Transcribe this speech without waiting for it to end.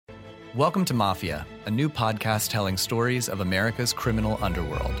Welcome to Mafia, a new podcast telling stories of America's criminal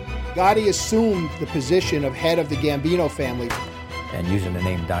underworld. Gotti assumed the position of head of the Gambino family. And using the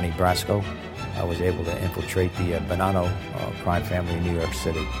name Donnie Brasco, I was able to infiltrate the Bonanno crime family in New York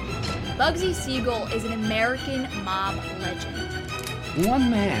City. Bugsy Siegel is an American mob legend.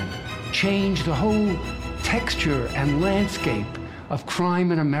 One man changed the whole texture and landscape of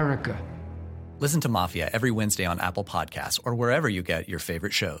crime in America. Listen to Mafia every Wednesday on Apple Podcasts or wherever you get your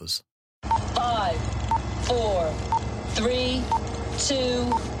favorite shows. 5, 4, 3, 2,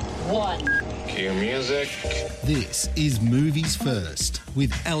 1. Cue music. This is Movies First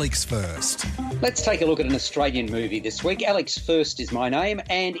with Alex First. Let's take a look at an Australian movie this week. Alex First is my name,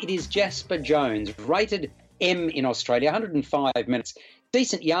 and it is Jasper Jones, rated M in Australia, 105 minutes.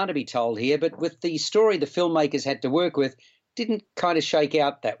 Decent yarn to be told here, but with the story the filmmakers had to work with, didn't kind of shake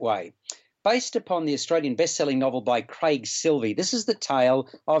out that way. Based upon the Australian best-selling novel by Craig Silvey, this is the tale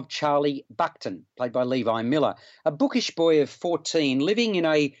of Charlie Buckton, played by Levi Miller, a bookish boy of 14 living in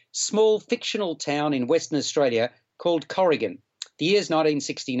a small fictional town in Western Australia called Corrigan. The year's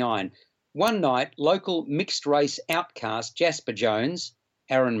 1969. One night, local mixed-race outcast Jasper Jones,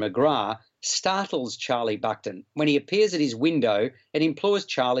 Aaron McGrath, startles Charlie Buckton when he appears at his window and implores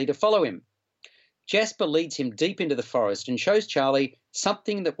Charlie to follow him. Jasper leads him deep into the forest and shows Charlie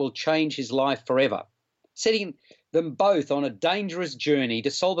something that will change his life forever, setting them both on a dangerous journey to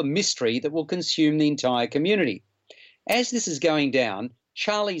solve a mystery that will consume the entire community. As this is going down,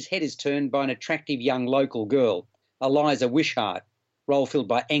 Charlie's head is turned by an attractive young local girl, Eliza Wishart, role filled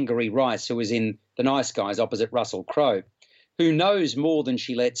by Angourie Rice, who is in The Nice Guys opposite Russell Crowe, who knows more than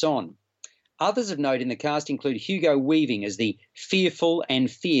she lets on. Others of note in the cast include Hugo Weaving as the fearful and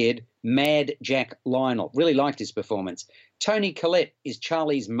feared Mad Jack Lionel. Really liked his performance. Toni Collette is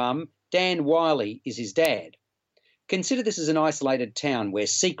Charlie's mum. Dan Wiley is his dad. Consider this as an isolated town where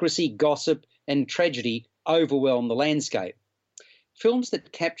secrecy, gossip and tragedy overwhelm the landscape. Films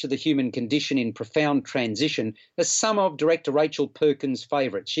that capture the human condition in profound transition are some of director Rachel Perkins'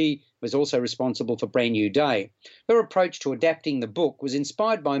 favourites. She was also responsible for Brand New Day. Her approach to adapting the book was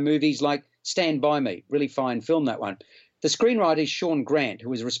inspired by movies like Stand By Me, really fine film, that one. The screenwriter is Sean Grant,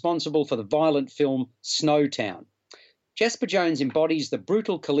 who was responsible for the violent film Snowtown. Jasper Jones embodies the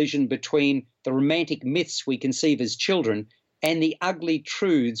brutal collision between the romantic myths we conceive as children and the ugly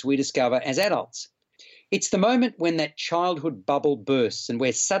truths we discover as adults. It's the moment when that childhood bubble bursts and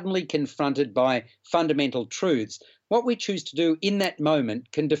we're suddenly confronted by fundamental truths. What we choose to do in that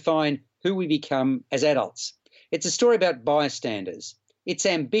moment can define who we become as adults. It's a story about bystanders. Its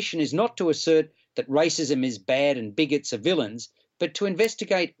ambition is not to assert that racism is bad and bigots are villains, but to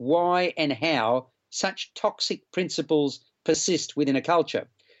investigate why and how such toxic principles persist within a culture.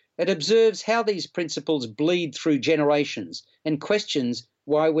 It observes how these principles bleed through generations and questions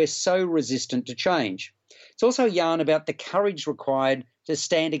why we're so resistant to change. It's also a yarn about the courage required to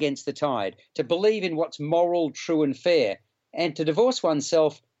stand against the tide, to believe in what's moral, true and fair, and to divorce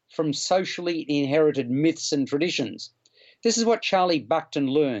oneself from socially inherited myths and traditions. This is what Charlie Buckton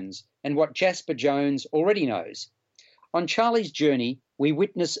learns and what Jasper Jones already knows. On Charlie's journey, we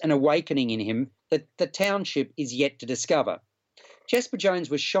witness an awakening in him that the township is yet to discover. Jasper Jones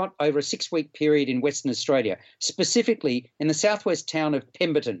was shot over a 6-week period in Western Australia, specifically in the southwest town of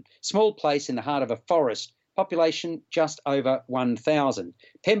Pemberton, small place in the heart of a forest, population just over 1,000.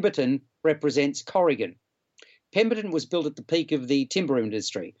 Pemberton represents Corrigan. Pemberton was built at the peak of the timber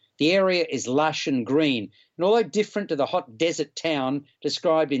industry. The area is lush and green, and although different to the hot desert town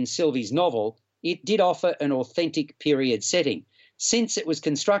described in Silvey's novel, it did offer an authentic period setting. Since it was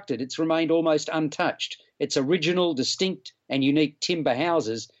constructed, it's remained almost untouched. Its original, distinct and unique timber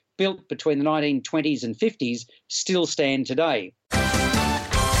houses, built between the 1920s and 50s, still stand today.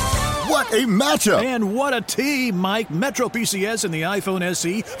 What a matchup! And what a team, Mike. Metro PCS and the iPhone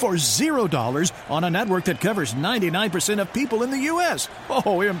SE for $0 on a network that covers 99% of people in the U.S.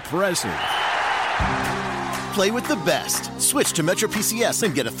 Oh, impressive. Play with the best. Switch to Metro PCS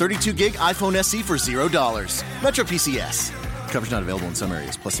and get a 32-gig iPhone SE for $0. Metro PCS. Coverage not available in some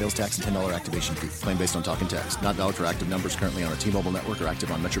areas, plus sales tax and $10 activation fee. Claim based on talk and text. Not valid for active numbers currently on our T-Mobile network or active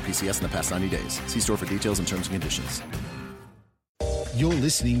on Metro PCS in the past 90 days. See store for details and terms and conditions. You're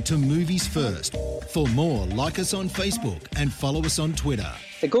listening to Movies First. For more, like us on Facebook and follow us on Twitter.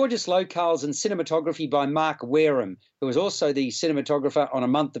 The gorgeous locales and cinematography by Mark Wareham, who is also the cinematographer on A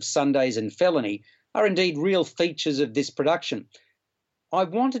Month of Sundays and Felony, are indeed real features of this production. I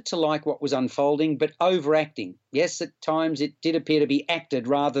wanted to like what was unfolding, but overacting. Yes, at times it did appear to be acted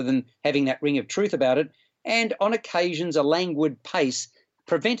rather than having that ring of truth about it, and on occasions a languid pace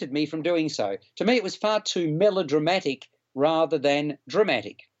prevented me from doing so. To me, it was far too melodramatic rather than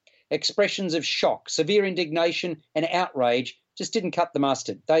dramatic. expressions of shock, severe indignation, and outrage just didn't cut the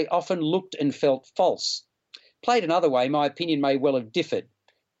mustard. They often looked and felt false. Played another way, my opinion may well have differed.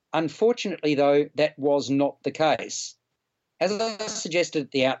 Unfortunately, though, that was not the case. As I suggested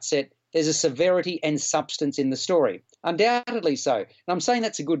at the outset, there's a severity and substance in the story. Undoubtedly so. And I'm saying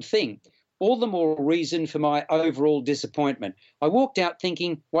that's a good thing. All the more reason for my overall disappointment. I walked out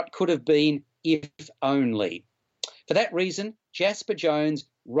thinking what could have been if only. For that reason, Jasper Jones,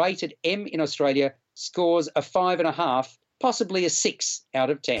 rated M in Australia, scores a 5.5, possibly a 6 out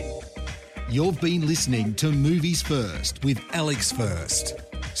of 10. You've been listening to Movies First with Alex First.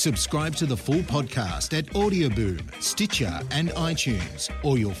 Subscribe to the full podcast at Audioboom, Stitcher and iTunes,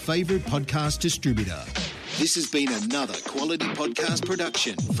 or your favourite podcast distributor. This has been another quality podcast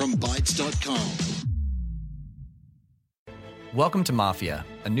production from Bytes.com. Welcome to Mafia,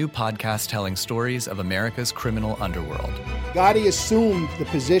 a new podcast telling stories of America's criminal underworld. Gotti assumed the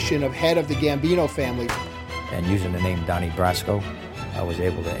position of head of the Gambino family. And using the name Donnie Brasco, I was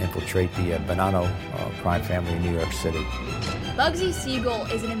able to infiltrate the Bonanno crime family in New York City. Bugsy Siegel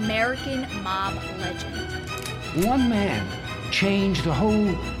is an American mob legend. One man changed the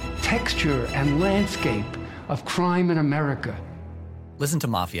whole texture and landscape of crime in America. Listen to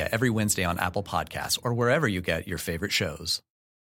Mafia every Wednesday on Apple Podcasts or wherever you get your favorite shows.